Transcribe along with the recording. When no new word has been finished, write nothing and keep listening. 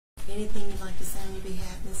Anything you'd like to say on your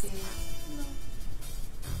behalf, Miss Ed? No.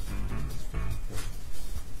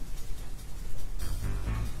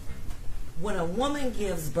 When a woman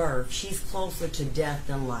gives birth, she's closer to death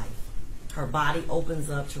than life. Her body opens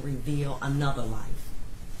up to reveal another life.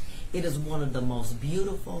 It is one of the most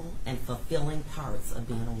beautiful and fulfilling parts of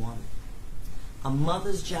being a woman. A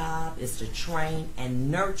mother's job is to train and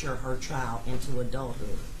nurture her child into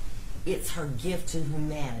adulthood. It's her gift to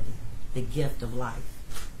humanity, the gift of life.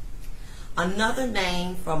 Another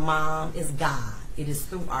name for mom is God. It is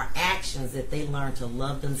through our actions that they learn to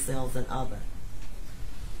love themselves and others.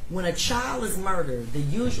 When a child is murdered, the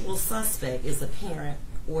usual suspect is a parent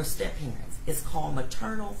or step-parents. It's called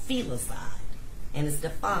maternal filicide, and it's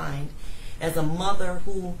defined as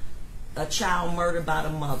a child murdered by the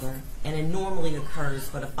mother, and it normally occurs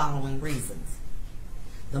for the following reasons.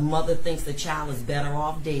 The mother thinks the child is better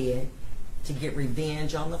off dead to get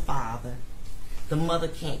revenge on the father. The mother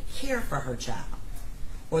can't care for her child,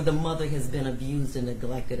 or the mother has been abused and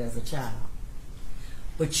neglected as a child.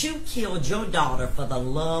 But you killed your daughter for the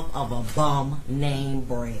love of a bum named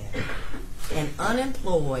Brad, an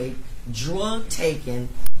unemployed, drug-taking,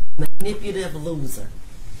 manipulative loser.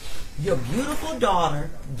 Your beautiful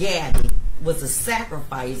daughter, Gabby, was a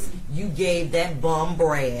sacrifice you gave that bum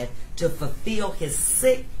Brad to fulfill his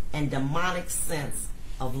sick and demonic sense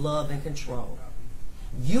of love and control.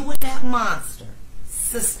 You and that monster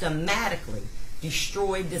systematically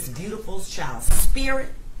destroyed this beautiful child's spirit,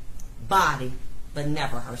 body, but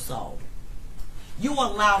never her soul. You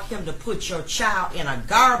allowed him to put your child in a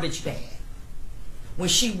garbage bag when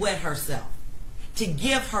she wet herself, to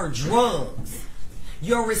give her drugs.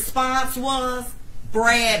 Your response was,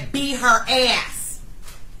 Brad, beat her ass.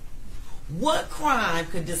 What crime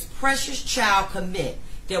could this precious child commit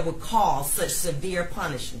that would cause such severe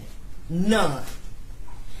punishment? None.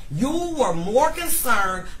 You were more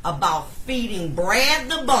concerned about feeding Brad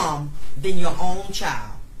the bum than your own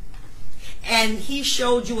child. And he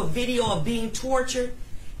showed you a video of being tortured.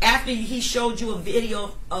 After he showed you a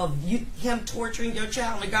video of him torturing your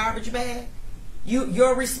child in a garbage bag,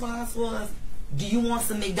 your response was, do you want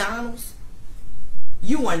some McDonald's?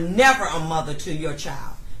 You were never a mother to your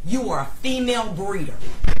child. You were a female breeder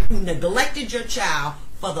who neglected your child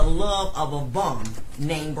for the love of a bum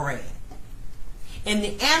named Brad. In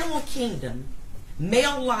the animal kingdom,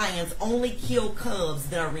 male lions only kill cubs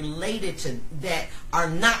that are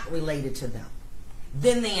not related to them.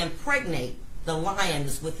 Then they impregnate the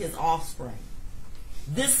lioness with his offspring.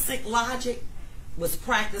 This sick logic was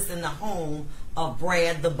practiced in the home of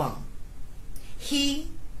Brad the bum. He,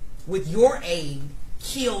 with your aid,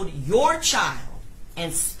 killed your child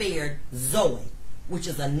and spared Zoe, which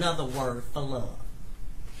is another word for love.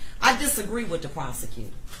 I disagree with the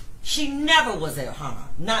prosecutor. She never was at harm,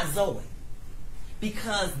 not Zoe,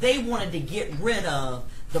 because they wanted to get rid of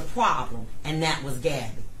the problem, and that was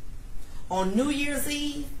Gabby. On New Year's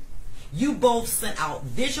Eve, you both sent out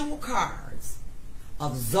visual cards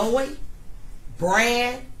of Zoe,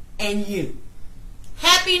 Brad, and you.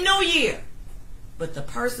 Happy New Year! But the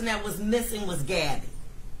person that was missing was Gabby,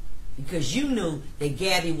 because you knew that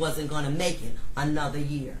Gabby wasn't going to make it another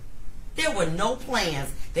year. There were no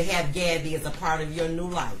plans to have Gabby as a part of your new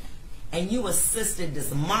life, and you assisted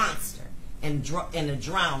this monster in the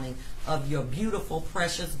drowning of your beautiful,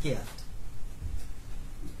 precious gift.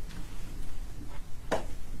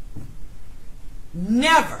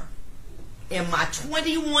 Never in my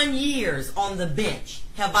 21 years on the bench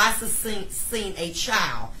have I seen a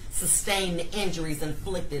child sustain the injuries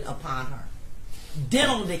inflicted upon her.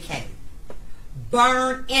 Dental decay,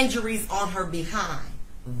 burn injuries on her behind,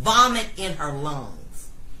 vomit in her lungs,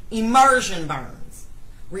 immersion burns,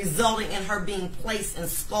 resulting in her being placed in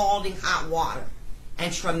scalding hot water,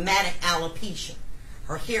 and traumatic alopecia.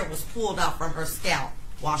 Her hair was pulled out from her scalp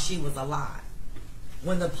while she was alive.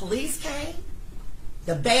 When the police came,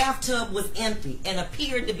 the bathtub was empty and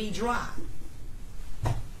appeared to be dry.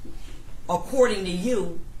 According to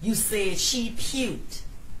you, you said she puked.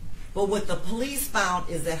 But what the police found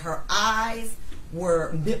is that her eyes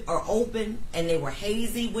were open and they were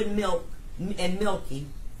hazy with milk and milky.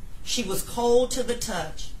 She was cold to the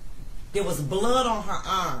touch. There was blood on her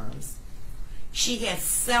arms. She had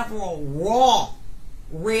several raw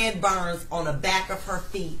red burns on the back of her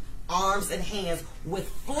feet, arms, and hands, with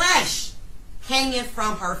flesh hanging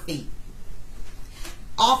from her feet.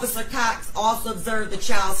 Officer Cox also observed the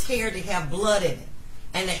child's hair to have blood in it,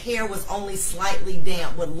 and the hair was only slightly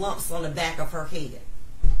damp with lumps on the back of her head.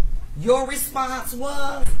 Your response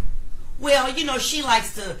was, well, you know, she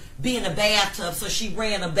likes to be in a bathtub, so she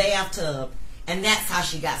ran a bathtub, and that's how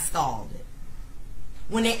she got scalded.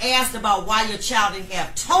 When they asked about why your child didn't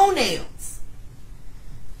have toenails,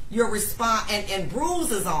 your response, and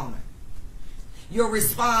bruises on her, your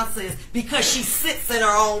response is, because she sits in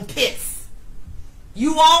her own piss.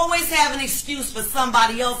 You always have an excuse for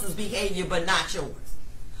somebody else's behavior, but not yours.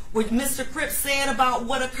 What Mr. Cripps said about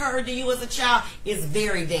what occurred to you as a child is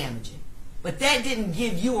very damaging. But that didn't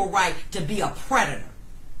give you a right to be a predator.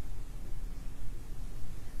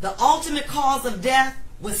 The ultimate cause of death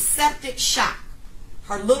was septic shock.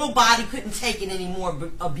 Her little body couldn't take it any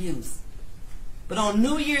more abuse. But on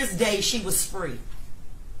New Year's Day, she was free.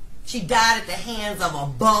 She died at the hands of a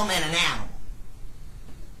bum and an animal.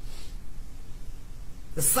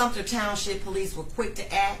 The Sumter Township Police were quick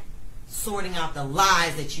to act, sorting out the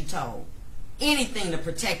lies that you told. Anything to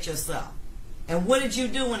protect yourself. And what did you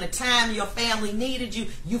do when the time your family needed you?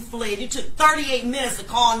 You fled. You took 38 minutes to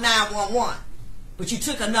call 911. But you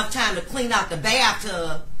took enough time to clean out the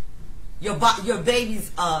bathtub. Your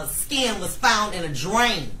baby's skin was found in a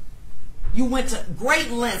drain. You went to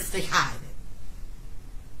great lengths to hide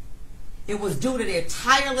it. It was due to their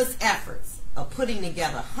tireless efforts of putting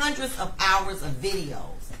together hundreds of hours of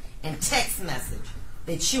videos and text message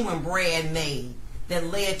that you and Brad made that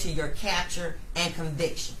led to your capture and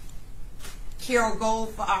conviction. Karen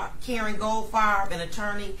Goldfarb and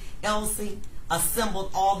attorney Elsie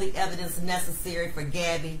assembled all the evidence necessary for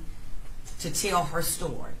Gabby to tell her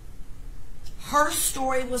story. Her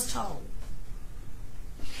story was told,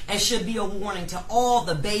 and should be a warning to all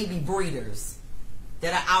the baby breeders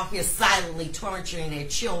that are out here silently torturing their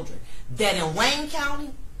children, that in Wayne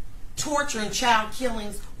County, torture and child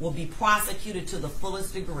killings will be prosecuted to the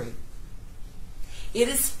fullest degree. It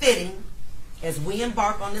is fitting, as we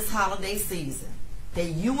embark on this holiday season, that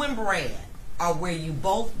you and Brad are where you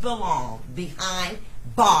both belong, behind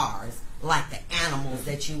bars like the animals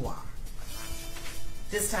that you are.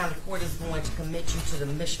 This time the court is going to commit you to the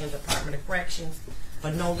Michigan Department of Corrections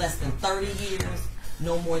for no less than 30 years,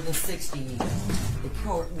 no more than 60 years.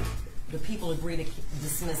 The people agree to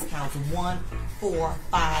dismiss counts 1, 4,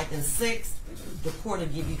 5, and 6. The court will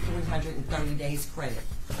give you 330 days credit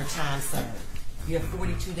for time served. You have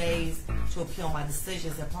 42 days to appeal my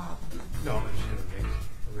decision. Is that problem? No, I just had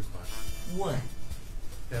a request. What?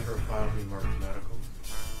 Have her file be marked medical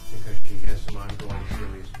because she has some ongoing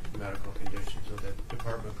serious medical conditions, so that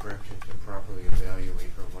Department of Corrections can properly evaluate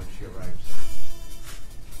her when she arrives.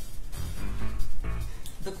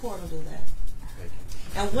 The court will do that. Thank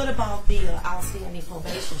you. And what about the outstanding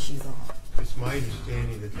probation she's on? It's my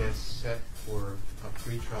understanding that that's set for a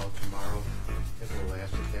pretrial tomorrow. It will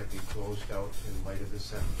ask that that be closed out in light of the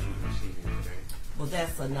sentence she's receiving today. Well,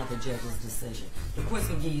 that's another judge's decision. The court's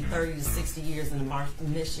going to give you 30 to 60 years in the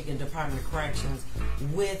Michigan Department of Corrections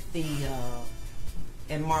with the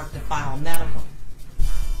and mark the file medical.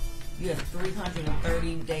 You have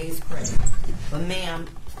 330 days credit. But ma'am,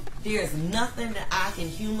 there's nothing that I can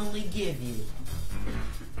humanly give you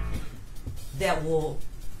that will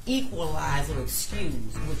equalize or excuse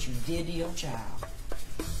what you did to your child.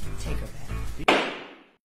 Take her back.